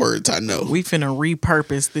all the words I know. We finna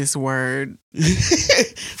repurpose this word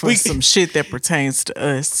for some shit that pertains to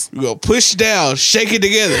us. We gonna push down, shake it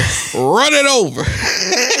together, run it over.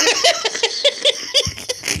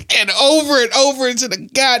 and over into the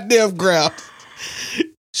goddamn ground.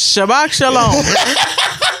 Shabbat shalom.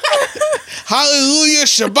 Hallelujah,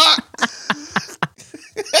 Shabbat.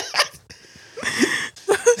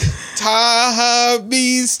 Taha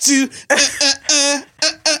means to.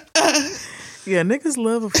 Yeah, niggas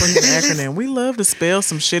love a fucking acronym. We love to spell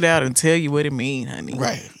some shit out and tell you what it mean, honey.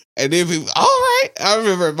 Right. And then people, all right. I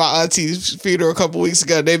remember at my auntie's funeral a couple weeks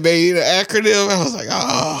ago, they made an acronym. I was like,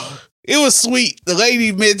 oh. It was sweet. The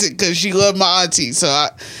lady meant it because she loved my auntie.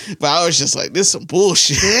 But I was just like, this is some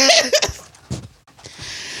bullshit.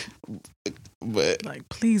 But like,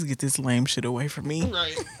 please get this lame shit away from me.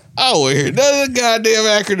 Right. I won't hear another goddamn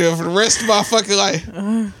acronym for the rest of my fucking life.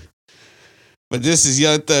 But this is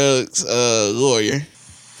Young Thug's lawyer.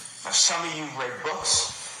 Now, some of you read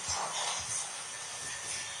books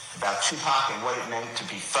about Tupac and what it meant to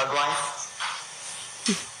be thug life.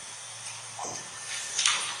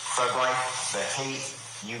 Thug life, the hate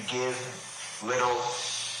you give little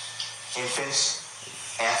infants,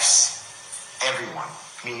 F's, everyone.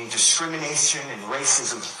 Meaning discrimination and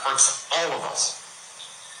racism hurts all of us.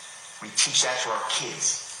 We teach that to our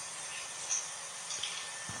kids.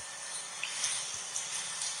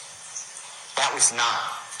 That was not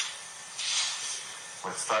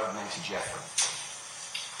what Thug meant to Jeffrey.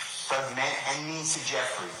 Thug meant and means to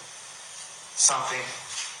Jeffrey something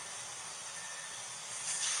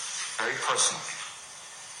very personal.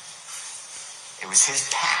 It was his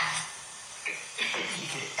path that he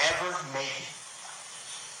could ever make it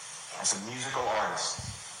as a musical artist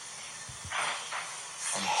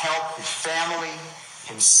and help his family,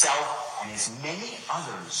 himself, and his many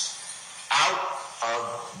others out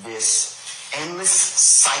of this endless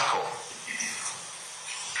cycle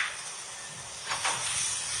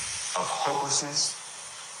of hopelessness.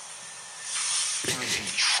 He would be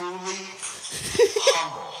truly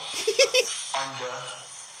humble under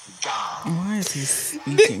God. Why is he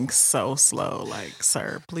speaking so slow? Like,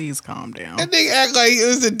 sir, please calm down. That nigga act like it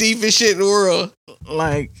was the deepest shit in the world.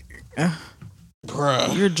 Like,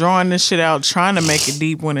 bruh, you're drawing this shit out trying to make it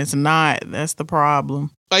deep when it's not. That's the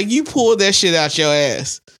problem. Like, you pulled that shit out your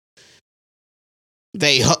ass.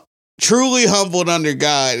 They truly humbled under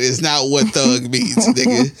God is not what thug means,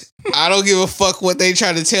 nigga. I don't give a fuck what they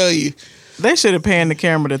try to tell you. They should have panned the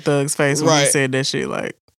camera to Thug's face when he Right. said that shit.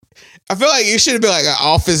 Like, I feel like it should have been like an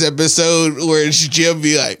Office episode where Jim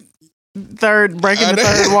be like, breaking the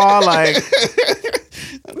third wall. Like,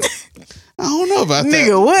 I don't know about that.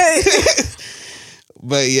 nigga, what?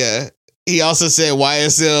 But yeah, he also said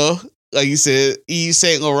YSL, like you said, Yves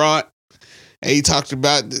Saint Laurent. And he talked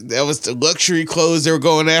about that was the luxury clothes they were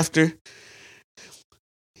going after.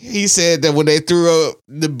 He said that when they threw up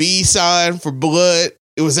the B sign for blood,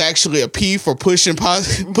 it was actually a P for pushing P,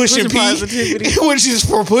 positivity. which is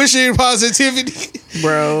for pushing positivity.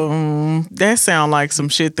 Bro, that sound like some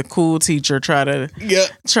shit the cool teacher try to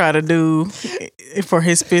do for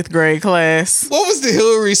his 5th grade class. What was the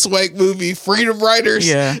Hillary Swank movie, Freedom Writers?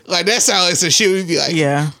 Yeah. Like, that sounds like some shit we'd be like,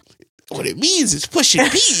 Yeah. what it means is pushing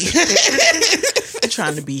P.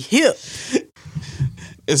 Trying to be hip.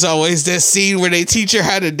 It's always that scene where they teach her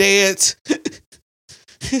how to dance.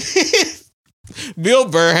 Bill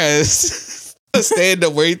Burr has a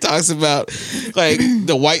stand-up where he talks about like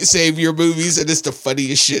the white savior movies, and it's the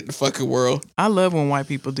funniest shit in the fucking world. I love when white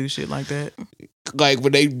people do shit like that. Like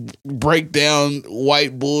when they break down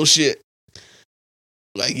white bullshit.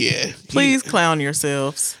 Like, yeah. Please clown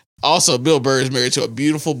yourselves. Also, Bill Burr is married to a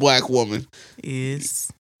beautiful black woman.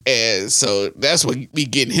 And so that's what be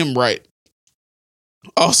getting him right.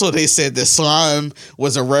 Also, they said that slime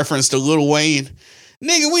was a reference to Lil Wayne.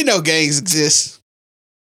 Nigga, we know gangs exist.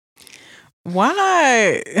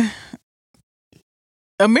 Why?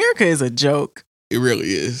 America is a joke. It really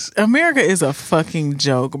is. America is a fucking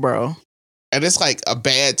joke, bro. And it's like a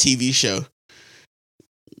bad TV show.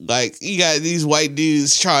 Like, you got these white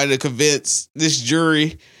dudes trying to convince this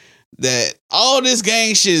jury that all this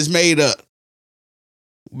gang shit is made up.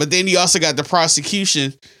 But then you also got the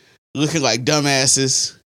prosecution looking like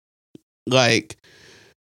dumbasses. Like,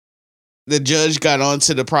 the judge got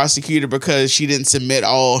onto the prosecutor because she didn't submit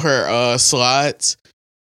all her slides.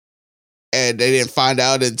 And they didn't find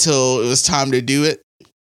out until it was time to do it.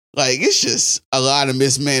 Like, it's just a lot of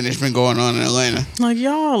mismanagement going on in Atlanta. Like,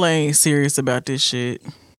 y'all ain't serious about this shit.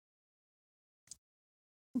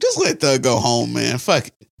 Just let Thug go home, man. Fuck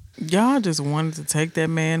it. Y'all just wanted to take that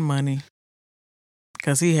man money.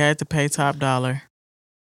 Because he had to pay top dollar.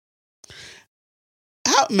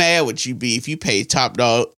 How mad would you be if you paid top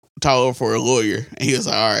dollar for a lawyer and he was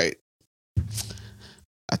like, all right,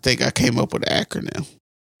 I think I came up with an acronym.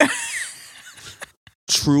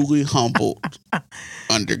 Truly humbled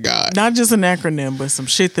under God. Not just an acronym, but some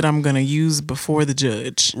shit that I'm going to use before the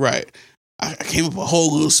judge. Right. I came up with a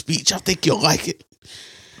whole little speech. I think you'll like it.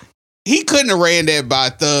 He couldn't have ran that by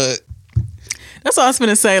Thug. That's all I was going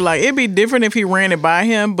to say. Like, it'd be different if he ran it by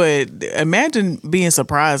him, but imagine being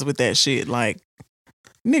surprised with that shit. Like,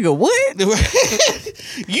 nigga, what?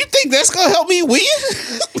 You think that's going to help me win?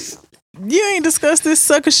 You ain't discussed this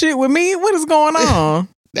sucker shit with me? What is going on?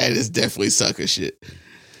 That is definitely sucker shit.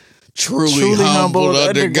 Truly humbled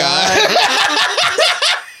under God.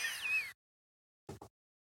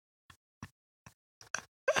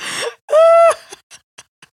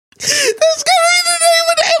 That's gonna be the name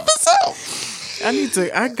of the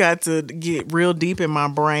episode. I got to get real deep in my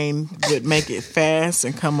brain, but make it fast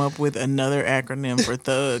and come up with another acronym for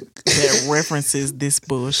Thug that references this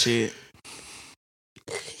bullshit.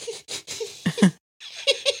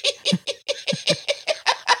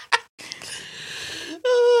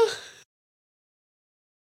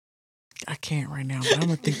 I can't right now, but I'm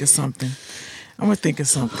gonna think of something. I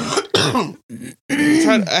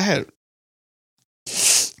had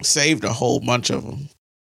saved a whole bunch of them.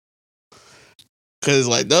 Cause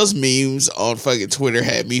like those memes on fucking Twitter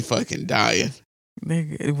had me fucking dying.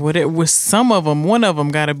 What it was, some of them, one of them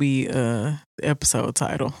got to be the episode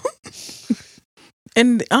title.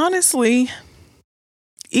 And honestly,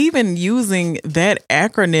 even using that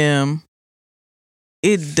acronym,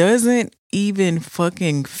 it doesn't even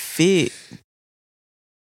fucking fit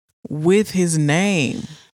with his name.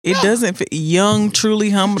 It doesn't fit. Young,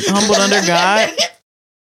 truly humbled under God.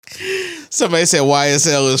 Somebody said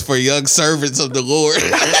YSL is for young servants of the Lord.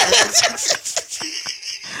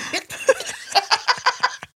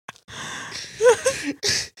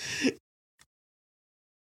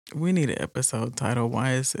 We need an episode title,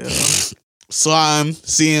 YSL. Slime,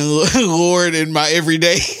 seeing Lord in my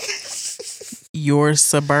everyday. Your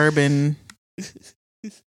suburban,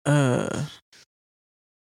 damn,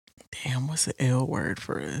 what's the L word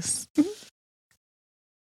for us?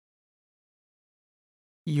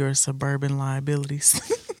 Your suburban liabilities.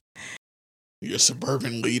 Your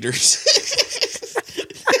suburban leaders.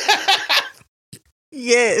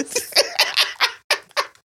 Yes.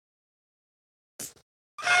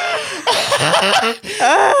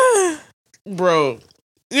 Bro,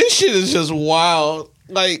 This shit is just wild.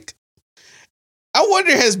 Like, I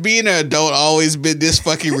wonder, has being an adult always been this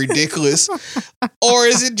fucking ridiculous? Or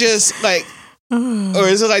is it just like, or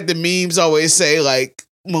is it like the memes always say, like,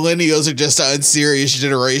 millennials are just an unserious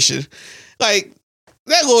generation? Like,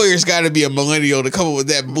 that lawyer's got to be a millennial to come up with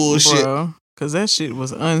that bullshit. Bro, because that shit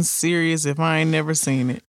was unserious if I ain't never seen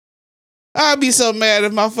it. I'd be so mad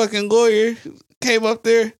if my fucking lawyer came up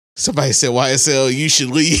there. Somebody said, YSL, you should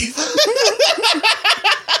leave.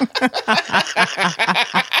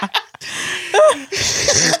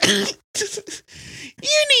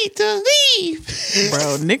 You need to leave.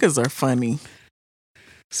 Bro, niggas are funny.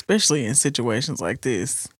 Especially in situations like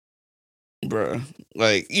this. Bro,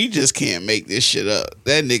 like, you just can't make this shit up.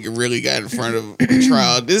 That nigga really got in front of a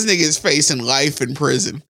trial. This nigga is facing life in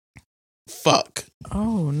prison. Fuck.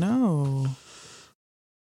 Oh, no.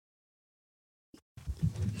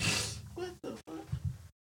 What the fuck?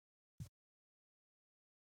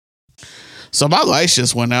 So my lights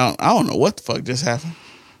just went out. I don't know what the fuck just happened.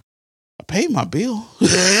 I paid my bill.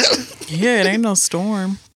 Yeah, it ain't no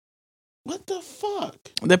storm. What the fuck?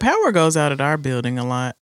 The power goes out at our building a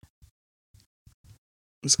lot.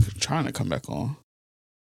 It's trying to come back on.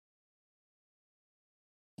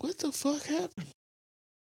 What the fuck happened?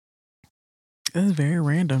 That's very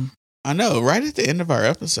random. I know, right at the end of our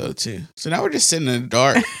episode, too. So now we're just sitting in the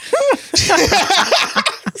dark.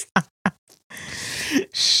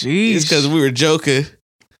 Sheesh. It's because we were joking.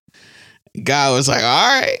 Guy was like,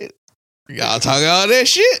 all right, y'all talking all that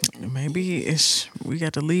shit. Maybe we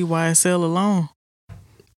got to leave YSL alone.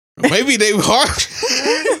 Maybe they are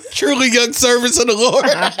truly young servants of the Lord.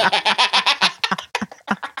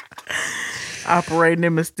 Operating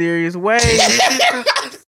in mysterious ways.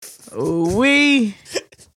 We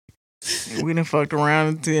done fucked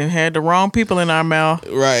around and had the wrong people in our mouth.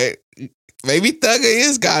 Right. Maybe Thugger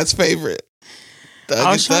is God's favorite.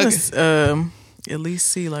 I was trying to at least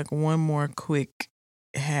see like one more quick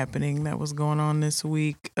happening that was going on this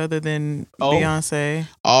week other than Beyonce.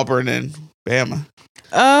 Auburn and Bama.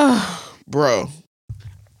 Oh. Bro.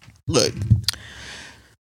 Look.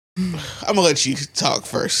 I'm going to let you talk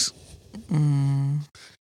first.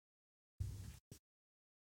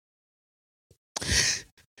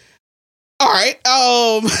 All right.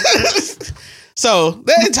 So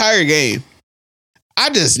that entire game, I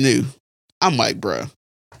just knew. I'm like, bro,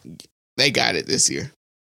 they got it this year.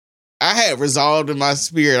 I had resolved in my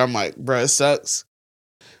spirit. I'm like, bro, it sucks,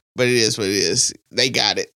 but it is what it is. They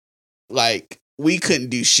got it. Like, we couldn't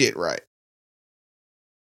do shit right.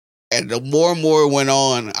 And the more and more it went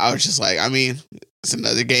on, I was just like, I mean, it's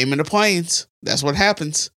another game in the plains. That's what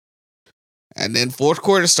happens. And then fourth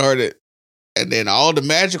quarter started. And then all the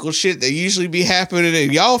magical shit that usually be happening in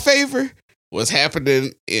y'all favor was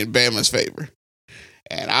happening in Bama's favor.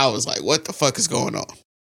 And I was like, what the fuck is going on?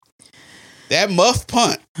 That muff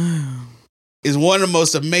punt is one of the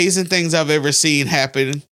most amazing things I've ever seen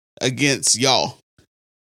happen against y'all.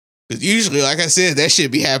 Because usually, like I said, that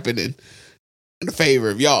shit be happening in the favor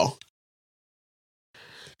of y'all.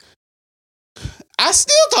 I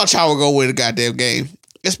still thought y'all were going to win the goddamn game.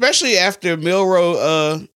 Especially after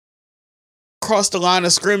Milroe crossed the line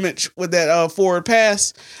of scrimmage with that forward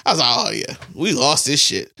pass. I was like, oh yeah, we lost this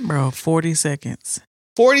shit. Bro, 40 seconds.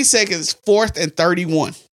 40 seconds, 4th and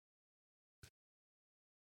 31.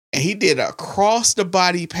 And he did a cross the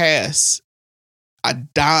body pass, a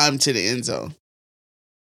dime to the end zone.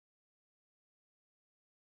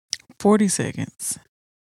 40 seconds.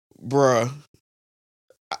 Bruh.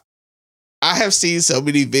 I have seen so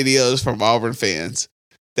many videos from Auburn fans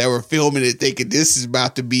that were filming it thinking this is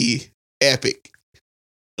about to be epic.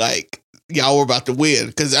 Like, y'all were about to win.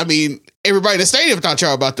 Because, I mean, everybody in the stadium thought y'all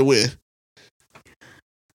were about to win.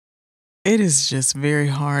 It is just very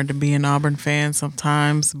hard to be an Auburn fan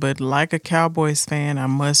sometimes, but like a Cowboys fan, I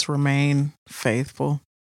must remain faithful.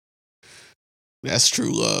 That's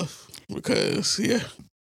true love. Because, yeah.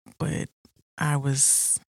 But I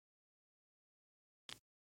was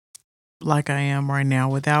like I am right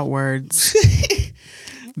now, without words.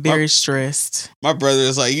 Very stressed. My brother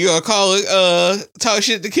is like, you gonna call it talk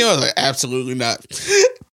shit to Kim? I was like, absolutely not.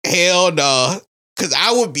 Hell no. Because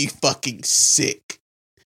I would be fucking sick.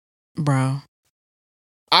 Bro.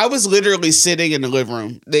 I was literally sitting in the living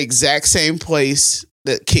room, the exact same place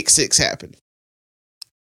that Kick Six happened.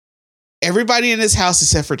 Everybody in this house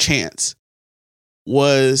except for Chance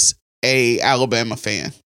was a Alabama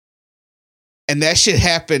fan. And that shit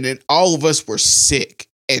happened and all of us were sick.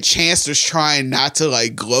 And Chance was trying not to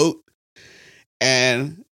like gloat.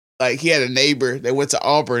 And like he had a neighbor that went to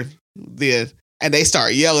Auburn then and they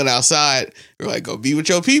started yelling outside. They're like, go be with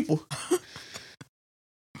your people.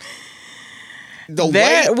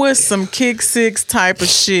 That was some Kick 6 type of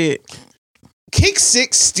shit. Kick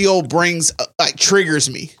 6 still brings, triggers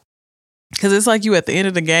me. Because it's like you at the end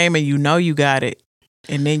of the game and you know you got it.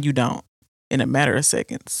 And then you don't in a matter of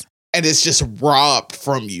seconds. And it's just robbed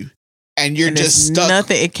from you. And you're just stuck.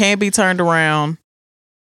 Nothing. It can't be turned around.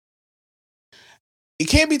 It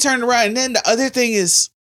can't be turned around. And then the other thing is,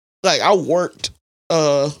 like, I worked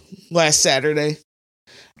last Saturday.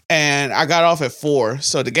 And I got off at 4.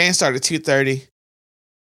 So the game started at 2:30.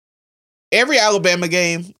 Every Alabama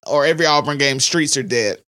game or every Auburn game, streets are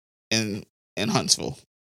dead in Huntsville.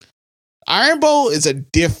 Iron Bowl is a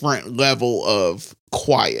different level of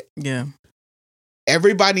quiet. Yeah.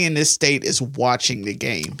 Everybody in this state is watching the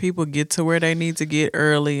game. People get to where they need to get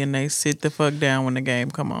early and they sit the fuck down when the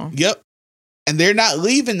game come on. Yep. And they're not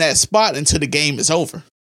leaving that spot until the game is over.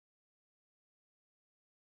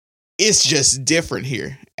 It's just different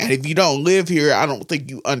here. And if you don't live here, I don't think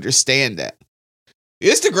you understand that.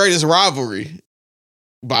 It's the greatest rivalry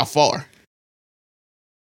by far.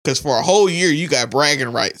 Because for a whole year, you got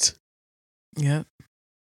bragging rights. Yep.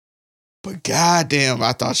 But goddamn,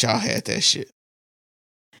 I thought y'all had that shit.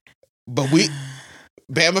 But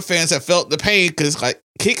Bama fans have felt the pain because, like,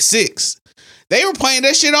 Kick 6, they were playing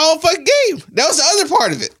that shit all fucking game. That was the other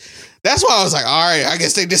part of it. That's why I was like, all right, I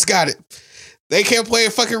guess they just got it. They can't play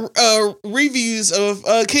fucking reviews of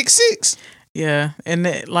Kick 6. Yeah, and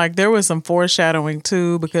there was some foreshadowing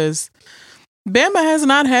too because Bama has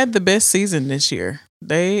not had the best season this year.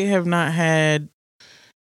 They have not had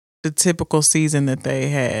the typical season that they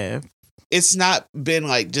have. It's not been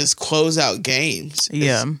like just closeout games.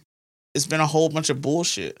 It's been a whole bunch of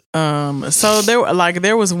bullshit. So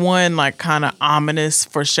there was one like kind of ominous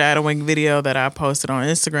foreshadowing video that I posted on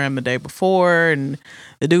Instagram the day before, and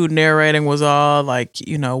the dude narrating was all like,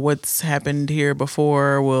 you know, what's happened here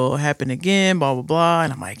before will happen again, blah blah blah.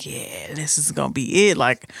 And I'm like, yeah, this is gonna be it.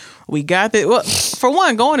 Like, we got this. Well, for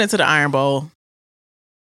one, going into the Iron Bowl,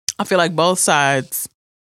 I feel like both sides.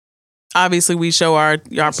 Obviously, we show our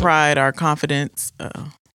pride, our confidence. I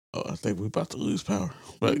think we're about to lose power.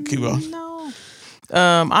 But keep on. No.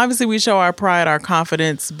 Obviously, we show our pride, our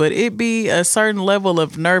confidence, but it be a certain level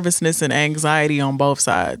of nervousness and anxiety on both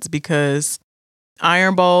sides because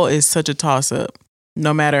Iron Bowl is such a toss-up.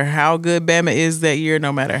 No matter how good Bama is that year,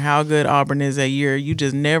 no matter how good Auburn is that year, you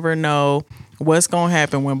just never know what's going to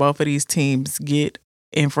happen when both of these teams get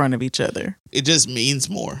in front of each other. It just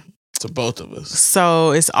means more to both of us.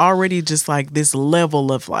 So it's already just like this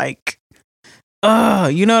level of like,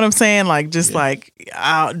 you know what I'm saying? Like, just like,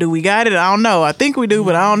 do we got it? I don't know. I think we do,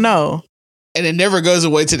 but I don't know. And it never goes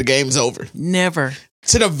away till the game's over. Never.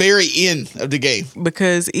 To the very end of the game.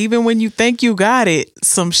 Because even when you think you got it,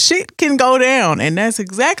 some shit can go down. And that's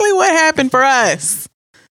exactly what happened for us.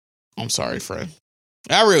 I'm sorry, friend.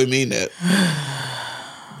 I really mean that.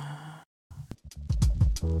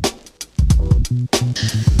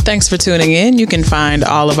 Thanks for tuning in. You can find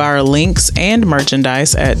all of our links and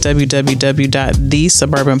merchandise at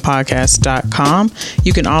www.thesuburbanpodcast.com.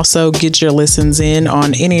 You can also get your listens in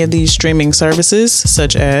on any of these streaming services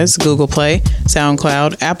such as Google Play,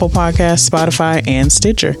 SoundCloud, Apple Podcasts, Spotify, and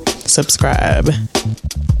Stitcher. Subscribe.